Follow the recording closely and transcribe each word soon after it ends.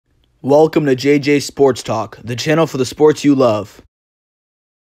Welcome to JJ Sports Talk, the channel for the sports you love.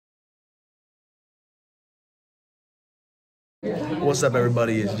 What's up,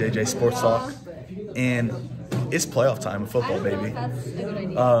 everybody? It's JJ Sports Talk, and it's playoff time in football, baby.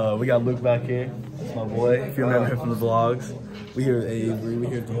 We got Luke back here. That's my boy. If you remember him from the vlogs, we here at Avery. We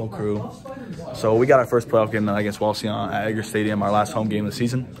here at the whole crew. So we got our first playoff game against Wauseon at Edgar Stadium, our last home game of the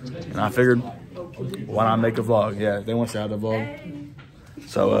season. And I figured, why not make a vlog? Yeah, they want us to have the vlog.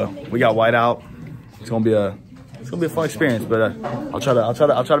 So we got white out. It's gonna be a fun experience, but I'll try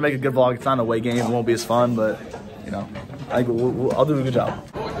to make a good vlog. It's not an away game. It won't be as fun, but you know, I think I'll do a good job.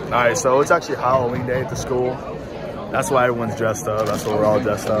 All right, so it's actually Halloween day at the school. That's why everyone's dressed up. That's why we're all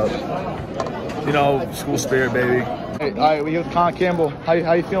dressed up. You know, school spirit, baby. Hey, all right, we here with Con Campbell. How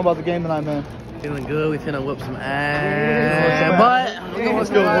you feeling about the game tonight, man? Feeling good. We finna whip some ass. Butt.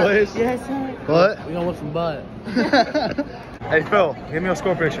 Let's go, boys. Yes, sir. What? We gonna whip some butt. Hey, Phil, give me a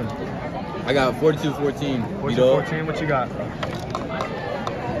score prediction. I got 42-14. 42-14, what you got?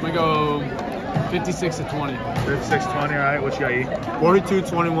 I'm gonna go 56-20. 56-20, all right. What you got, E?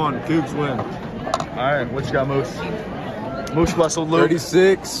 42-21. Cougs win. All right, what you got, Moose? Moose Wessel, Luke.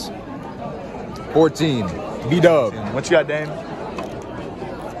 36-14. B-Dub. What you got, Dane?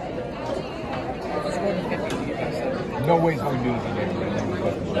 No way he's gonna do this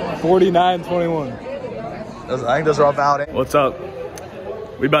again. 49-21. I think those are all valid. What's up?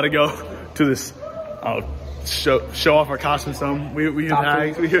 We about to go to this show off our costume. Some we hear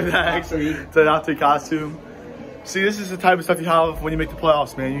tags. We hear tags. It's an outfit costume. See, this is the type of stuff you have when you make the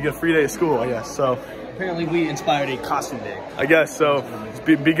playoffs, man. You get a free day of school, I guess. So Apparently, we inspired a costume day. I guess so. Just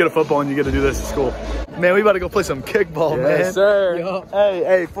be good at football, and you get to do this at school. Man, we about to go play some kickball, man. Yes, sir. Yo.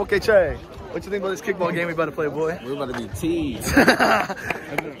 Hey, Foke Che. What you think about this kickball game we about to play, boy? We're about to be teased.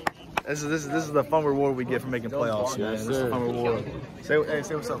 This is the fun reward we get for making playoffs, man. This is the fun reward. Say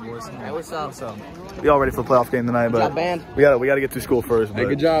what's up, boys. Hey, what's up? We all ready for the playoff game tonight, but job, band. we gotta get through school first. Hey,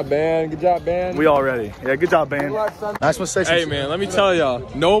 good job, man. Good job, man. We all ready. Yeah, good job, band. Nice one, say Hey, man, let me tell y'all,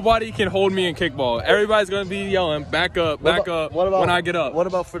 nobody can hold me in kickball. Everybody's gonna be yelling, back up when I get up. What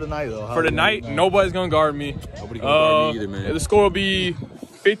about for tonight, though? For tonight, nobody's gonna guard me. Nobody gonna guard me either, man. The score will be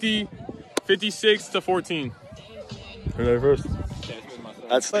 56-14. Who's there first?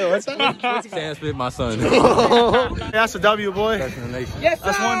 What's that? Sam Smith, my son. That's a W, boy. Yes, sir.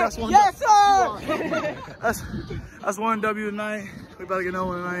 That's one. Yes, sir. That's one W tonight. We about to get no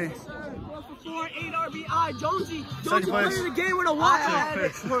one tonight. 4 8 RBI. Jonesy Second place. playing the game with a watch.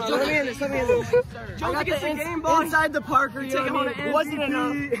 Let me in this. Jonesy gets the game ball inside the Parker. Taking on an wasn't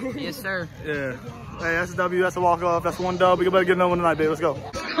enough. Yes, sir. Yeah. Hey, that's a W. That's a walk off. That's one dub. We better get another one tonight, baby. Let's go.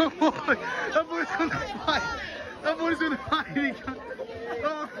 That boy's gonna fight. That boy's gonna fight.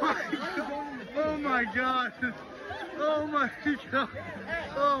 Oh my god. Oh my god.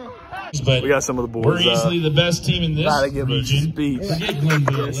 Oh. But we got some of the boys. we're easily the best team in this give region. a speech. Forget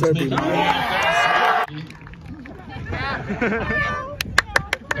Glenville. Let's make it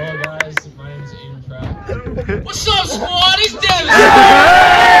Hello guys, my name is Aiden Pratt. What's up, squad? It's Devin!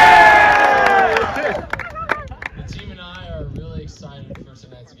 The team and I are really excited for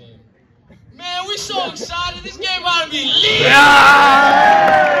tonight's game. Man, we're so excited. This game ought to be lit!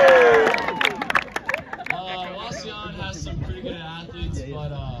 Wauseon has some pretty good athletes,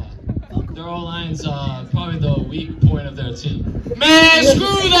 but their O-line's probably the weak point of their team. Man,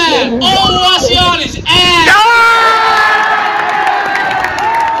 screw that! All Wauseon is ass!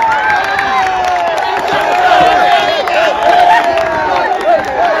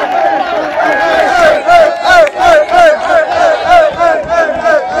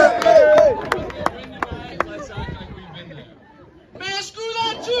 Man, screw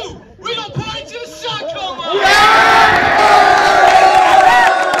that too! We gonna party till the sun come up!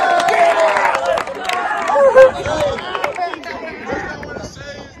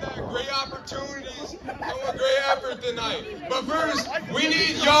 But first, we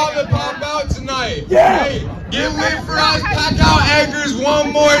need y'all to pop out tonight. Yeah. Hey, get lit for us. Pack out Edgar's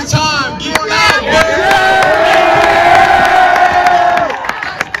one more time. Get loud,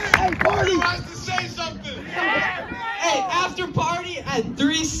 Hey, party has to say something. Hey, after party at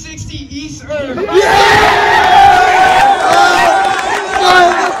 360 East Earth.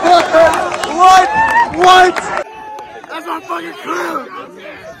 What? That's my fucking crew.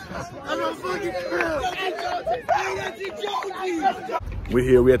 That's my fucking crew. We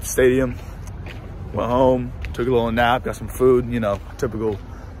here. We at the stadium. Went home. Took a little nap. Got some food. You know, typical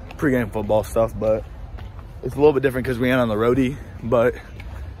pregame football stuff. But it's a little bit different because we ain't on the roadie. But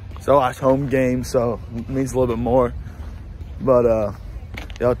it's our last home game, so it means a little bit more. But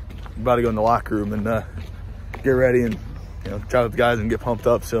yeah, about to go in the locker room and get ready and chat with the guys and get pumped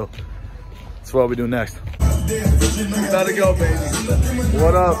up. So That's what we do next. Gotta go, baby.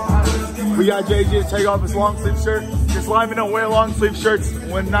 What up? We got JJ to take off his long sleeve shirt. Just let me know wear long sleeve shirts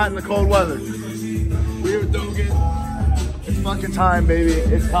when not in the cold weather. We're doing it. It's fucking time, baby.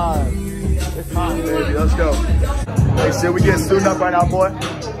 It's time. It's time, baby. Let's go. Hey, shit, we getting suited up right now, boy.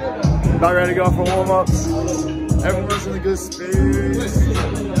 About ready to go for warm-ups. Everyone's in a good space.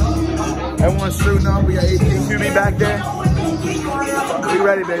 Everyone's suiting up. We got AP QB back there. We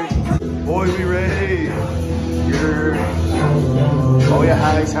ready, baby. Boy, we ready. Yeah. Oh yeah,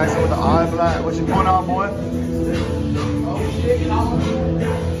 Alex with the eye black. What you going on, boy?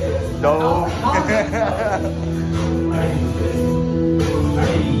 No.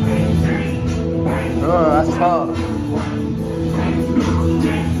 Oh, that's tough.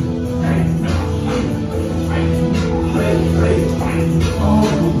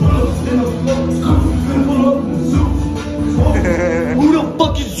 Who the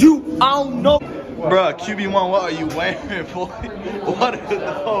fuck is you? I don't know. Bruh, QB1, what are you wearing, boy? What are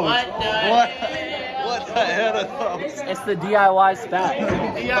those? What the hell are those? It's the DIY spat.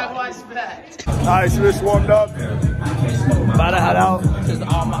 DIY spat. Alright, so this warmed up. About to head out. Just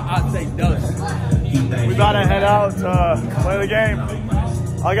all my hot take dust. We about to head out to play the game.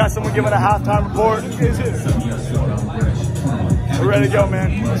 I got someone giving a halftime report. We're ready to go,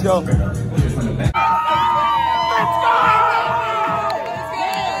 man. Let's go.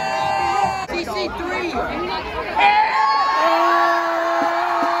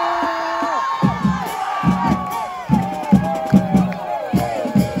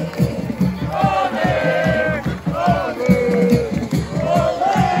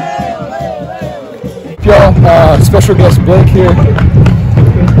 Special guest Blake here.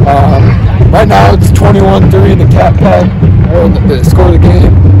 Right now it's 21-3 in the Cat Pack, or the score of the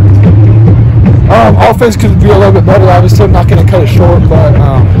game. Offense could be a little bit better. Obviously, I'm not going to cut it short, but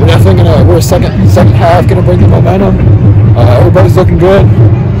we're definitely we're second half going to bring the momentum. Everybody's looking good.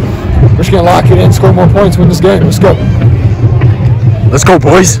 We're just going to lock it in, score more points, win this game. Let's go. Let's go,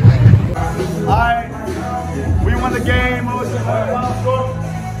 boys. Alright, we won the game. What was the final score?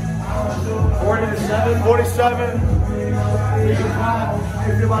 47. How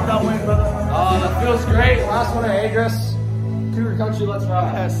you feel about that win, brother? That feels great. Last one at Agris. Cougar Country, let's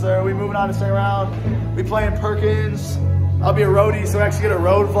rock. Yes, sir. We moving on to second round. We playing Perkins. I'll be a roadie, so we actually get a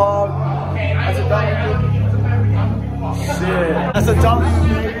road vlog. That's a W. Shit. That's a W,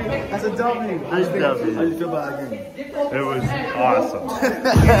 baby. That's a W. How do you feel about that game? It was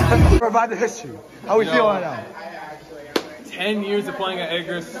awesome. About the history. How we feel right now? 10 years of playing at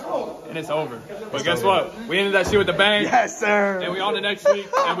Agris, and it's over. But guess what? We ended that shit with a bang. Yes, sir. And we on the next week,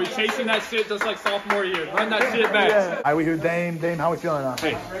 and we chasing that shit just like sophomore year. Run that shit back. Yeah. All right, we hear Dame. Dame, how we feeling now?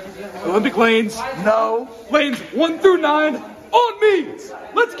 Hey, Olympic lanes. No. Lanes 1 through 9 on me.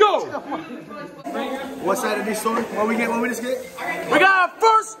 Let's go. What's that in this story? What we just get? We got our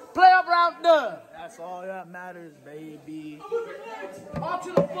first playoff round done. That's all that matters, baby. On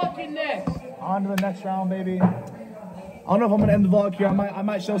to the fucking next. On to the next round, baby. I don't know if I'm gonna end the vlog here. I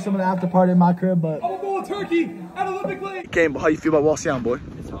might show some of the after party in my crib, but. I'm going turkey at Olympic Lane. Game, how you feel about Wauseon, boy?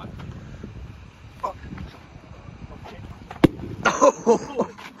 It's hot.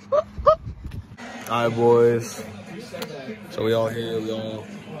 Alright, boys. So we all here. We all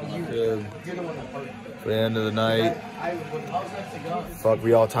in my crib for the end of the night. Fuck,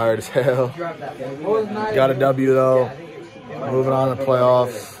 we all tired as hell. Got a W though. Moving on to the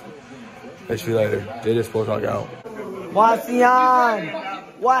playoffs. Catch you later. JJ Sports Talk out. Wauseon,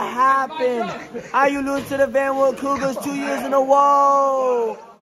 what happened? How you lose to the Van Wood Cougars 2 years in a row?